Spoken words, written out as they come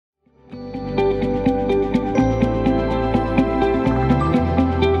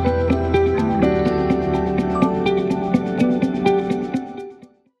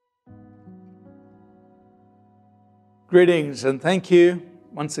Greetings and thank you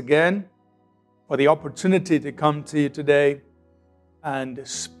once again for the opportunity to come to you today and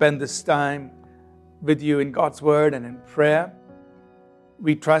spend this time with you in God's Word and in prayer.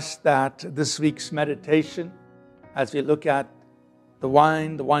 We trust that this week's meditation, as we look at the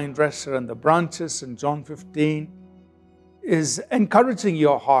wine dresser, and the branches in John 15, is encouraging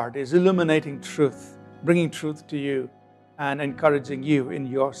your heart, is illuminating truth, bringing truth to you, and encouraging you in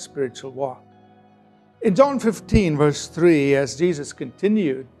your spiritual walk. In John 15, verse 3, as Jesus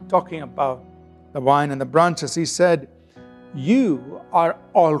continued talking about the vine and the branches, he said, "You are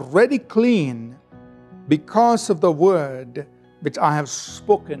already clean because of the word which I have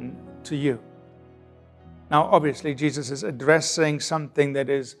spoken to you." Now, obviously, Jesus is addressing something that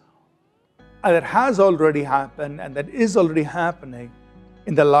has already happened and that is already happening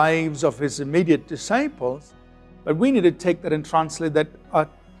in the lives of his immediate disciples, but we need to take that and translate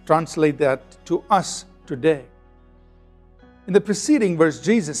that to us today. In the preceding verse,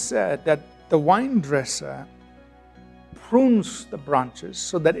 Jesus said that the vine dresser prunes the branches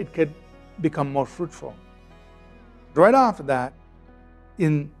so that it could become more fruitful. Right after that,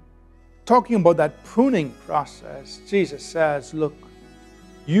 in talking about that pruning process, Jesus says, "Look,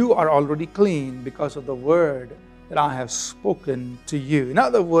 you are already clean because of the word that I have spoken to you." In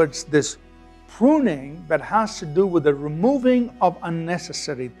other words, this pruning that has to do with the removing of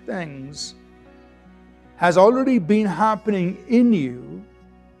unnecessary things has already been happening in you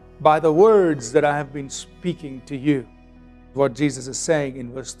by the words that I have been speaking to you. What Jesus is saying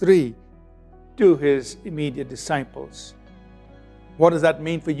in verse 3 to his immediate disciples. What does that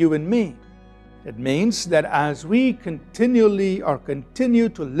mean for you and me? It means that as we continue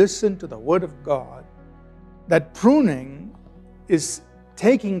to listen to the Word of God, that pruning is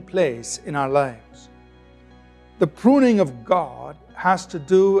taking place in our lives. The pruning of God has to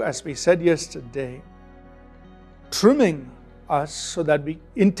do, as we said yesterday,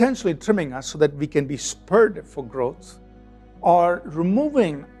 intentionally trimming us so that we can be spurred for growth, or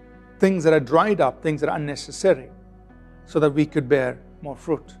removing things that are dried up, things that are unnecessary, so that we could bear more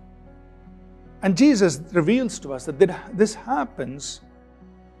fruit. And Jesus reveals to us that this happens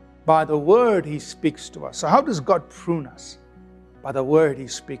by the word He speaks to us. So how does God prune us? By the word He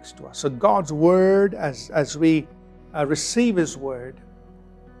speaks to us. So God's word, as we receive His word,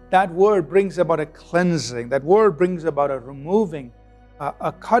 that word brings about a cleansing. That word brings about a removing,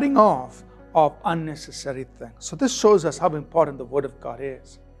 a cutting off of unnecessary things. So this shows us how important the Word of God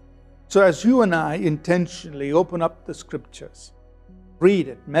is. So as you and I intentionally open up the Scriptures, read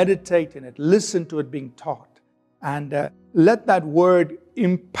it, meditate in it, listen to it being taught, and let that word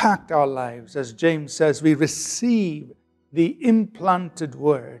impact our lives. As James says, we receive the implanted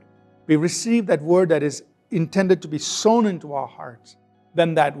word. We receive that word that is intended to be sown into our hearts.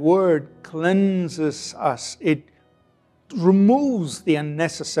 Then that word cleanses us. It removes the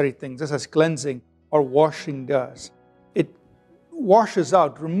unnecessary things, just as cleansing or washing does. It washes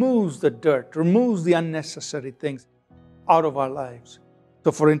out, removes the dirt, removes the unnecessary things out of our lives.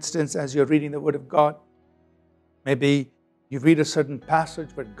 So for instance, as you're reading the Word of God, maybe you read a certain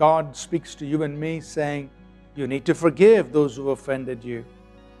passage where God speaks to you and me saying, you need to forgive those who offended you.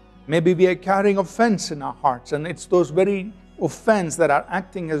 Maybe we are carrying offense in our hearts, and it's those very offense that are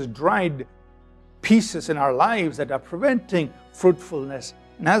acting as dried pieces in our lives that are preventing fruitfulness.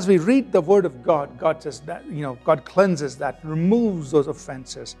 And as we read the Word of God, God says that, God cleanses that, removes those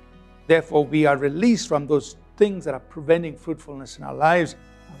offenses. Therefore, we are released from those things that are preventing fruitfulness in our lives,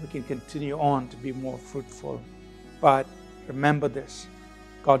 and we can continue on to be more fruitful. But remember this,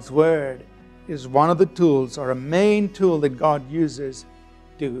 God's Word is one of the tools, or a main tool that God uses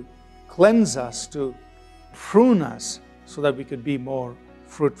to cleanse us, to prune us, so that we could be more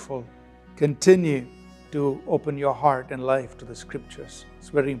fruitful. Continue to open your heart and life to the Scriptures. It's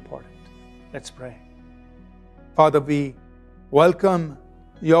very important. Let's pray. Father, we welcome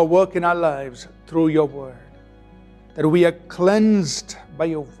your work in our lives through your word, that we are cleansed by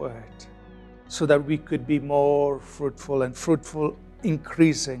your word so that we could be more fruitful and fruitful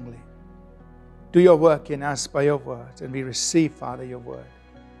increasingly. Do your work in us by your word, and we receive, Father, your word.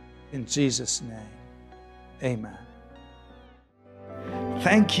 In Jesus' name, amen.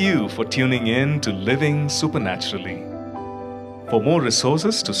 Thank you for tuning in to Living Supernaturally. For more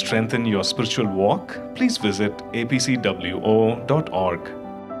resources to strengthen your spiritual walk, please visit apcwo.org.